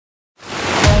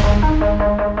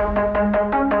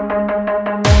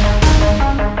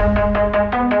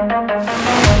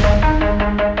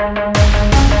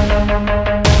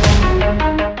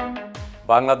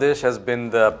Bangladesh has been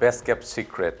the best kept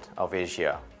secret of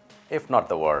Asia, if not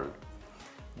the world.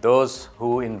 Those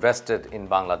who invested in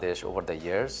Bangladesh over the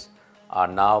years are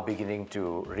now beginning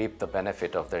to reap the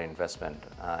benefit of their investment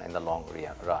in the long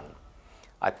run.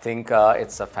 I think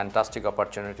it's a fantastic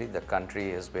opportunity. The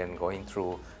country has been going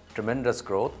through tremendous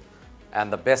growth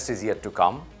and the best is yet to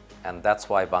come, and that's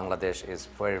why Bangladesh is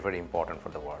very, very important for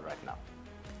the world right now.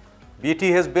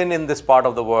 BT has been in this part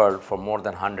of the world for more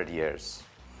than 100 years.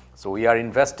 So we are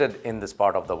invested in this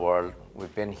part of the world.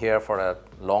 We've been here for a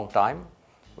long time.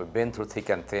 We've been through thick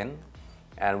and thin,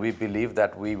 and we believe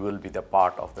that we will be the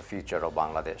part of the future of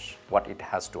Bangladesh, what it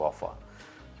has to offer.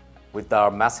 With our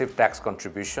massive tax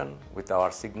contribution, with our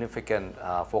significant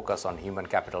focus on human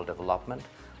capital development,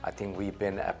 I think we've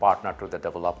been a partner to the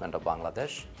development of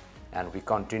Bangladesh, and we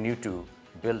continue to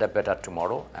build a better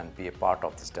tomorrow and be a part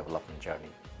of this development journey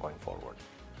going forward.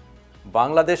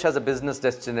 Bangladesh as a business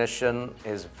destination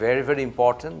is very, very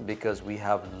important because we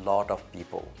have a lot of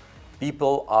people.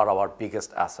 People are our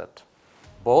biggest asset,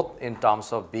 both in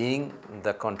terms of being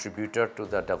the contributor to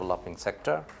the developing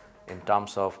sector, in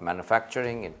terms of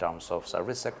manufacturing, in terms of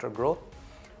service sector growth.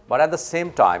 But at the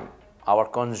same time, our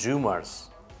consumers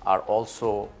are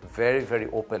also very, very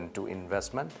open to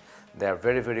investment. They are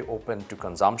very, very open to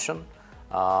consumption.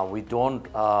 We don't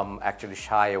actually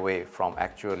shy away from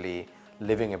actually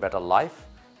living a better life.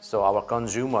 So our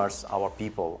consumers, our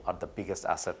people are the biggest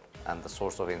asset and the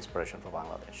source of inspiration for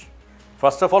Bangladesh.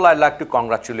 First of all, I'd like to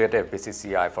congratulate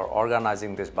FBCCI for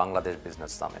organizing this Bangladesh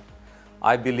Business Summit.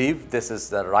 I believe this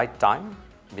is the right time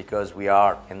because we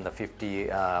are in the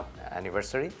 50th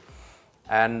anniversary,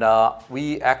 and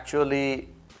we actually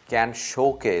can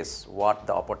showcase what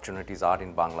the opportunities are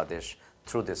in Bangladesh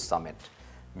through this summit.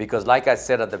 Because like I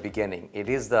said at the beginning, it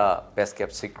is the best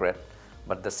kept secret,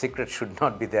 but the secret should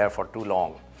not be there for too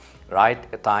long, right?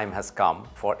 A time has come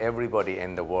for everybody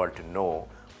in the world to know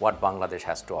what Bangladesh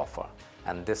has to offer.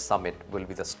 And this summit will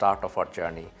be the start of our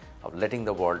journey of letting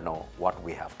the world know what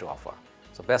we have to offer.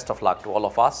 So best of luck to all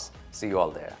of us. See you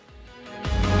all there.